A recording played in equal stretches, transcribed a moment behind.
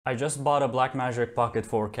I just bought a Blackmagic Pocket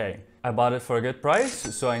 4K. I bought it for a good price,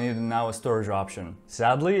 so I needed now a storage option.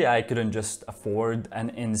 Sadly, I couldn't just afford an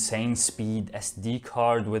insane speed SD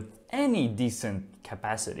card with any decent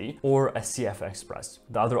capacity or a CF Express.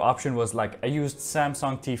 The other option was like a used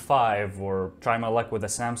Samsung T5 or try my luck with a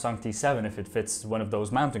Samsung T7 if it fits one of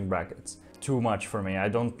those mounting brackets. Too much for me. I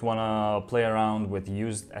don't want to play around with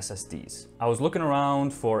used SSDs. I was looking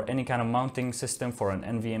around for any kind of mounting system for an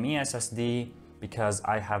NVMe SSD because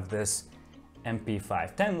I have this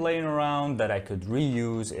MP510 laying around that I could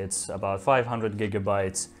reuse. It's about 500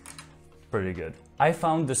 gigabytes, pretty good. I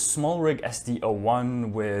found the SmallRig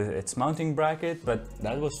SD01 with its mounting bracket, but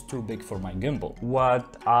that was too big for my gimbal.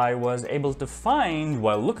 What I was able to find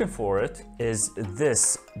while looking for it is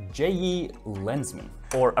this JEYI Lensman.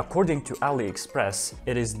 Or according to AliExpress,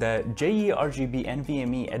 it is the JEYI RGB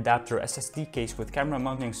NVMe adapter SSD case with camera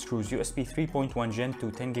mounting screws, USB 3.1 Gen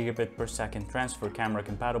 2 10 gigabit per second transfer camera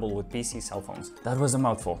compatible with PC cell phones. That was a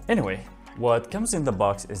mouthful. Anyway, what comes in the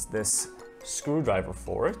box is this screwdriver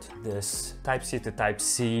for it, this Type-C to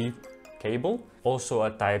Type-C cable, also a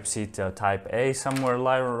Type-C to Type-A somewhere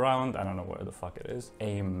lying around, I don't know where the fuck it is,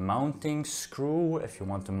 a mounting screw if you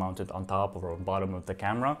want to mount it on top or bottom of the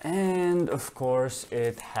camera, and of course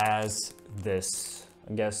it has this,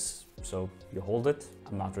 I guess, so you hold it,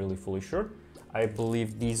 I'm not really fully sure. I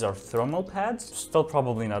believe these are thermal pads. Still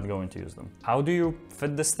probably not going to use them. How do you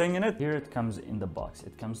fit this thing in it? Here it comes in the box.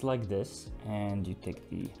 It comes like this, and you take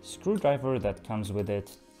the screwdriver that comes with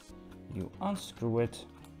it, you unscrew it,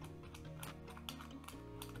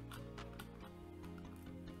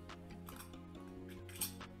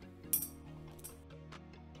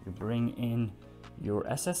 you bring in your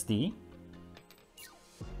SSD,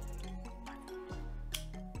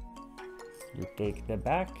 you take the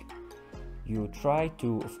back. You try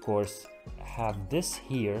to, of course, have this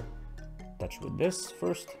here touch with this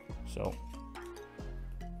first, so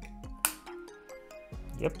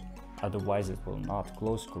yep, otherwise it will not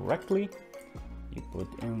close correctly. You put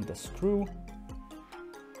in the screw,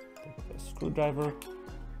 take the screwdriver,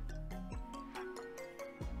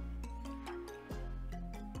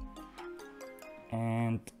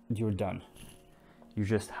 and you're done. You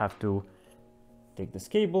just have to take this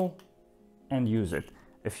cable and use it.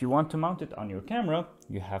 If you want to mount it on your camera,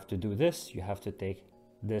 you have to do this. You have to take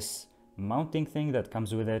this mounting thing that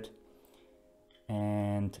comes with it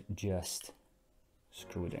and just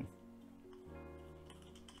screw it in.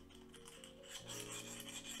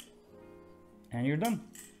 And you're done.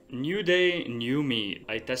 New day, new me.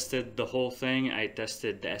 I tested the whole thing. I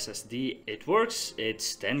tested the SSD. It works.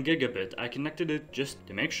 It's 10 gigabit. I connected it just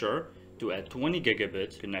to make sure to a 20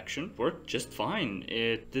 gigabit connection. Worked just fine.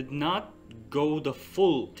 It did not go the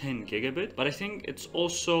full 10 gigabit, but I think it's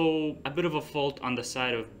also a bit of a fault on the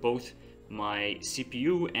side of both my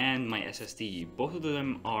CPU and my SSD. Both of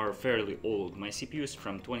them are fairly old. My CPU is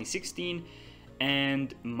from 2016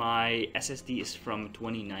 and my SSD is from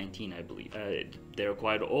 2019, I believe. They're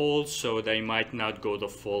quite old, so they might not go the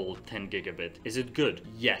full 10 gigabit. Is it good?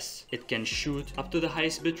 Yes. It can shoot up to the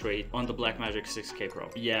highest bitrate on the Blackmagic 6K Pro.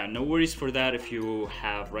 Yeah, no worries for that if you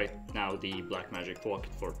have right now the Blackmagic Pocket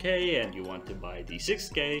 4K and you want to buy the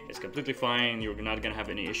 6K. It's completely fine. You're not gonna have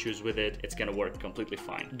any issues with it. It's gonna work completely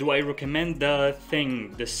fine. Do I recommend the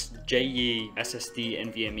thing, this JEYI SSD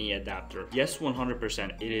NVMe adapter? Yes,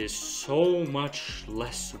 100%. It is so much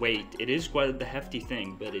less weight. It is quite the hefty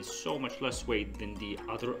thing, but it's so much less weight than the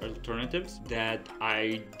other alternatives that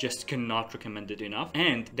I just cannot recommend it enough.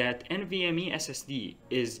 And that NVMe SSD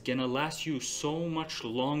is gonna last you so much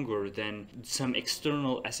longer than some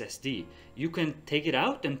external SSD. You can take it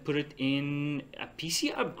out and put it in a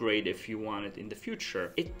PC upgrade if you want it in the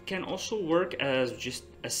future. It can also work as just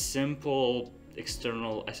a simple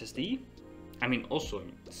external SSD. I mean, also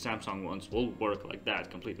Samsung ones will work like that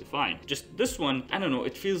completely fine. Just this one, I don't know,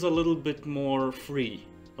 it feels a little bit more free,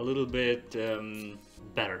 a little bit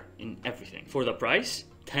better in everything. For the price,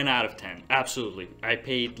 10 out of 10, absolutely. I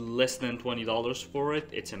paid less than $20 for it.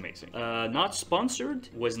 It's amazing. Not sponsored,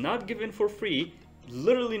 was not given for free.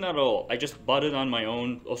 Literally not at all. I just bought it on my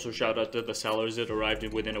own. Also shout out to the sellers. It arrived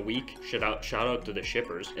within a week. Shout out to the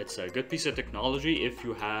shippers. It's a good piece of technology if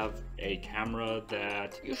you have a camera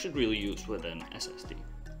that you should really use with an SSD.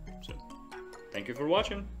 So thank you for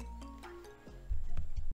watching.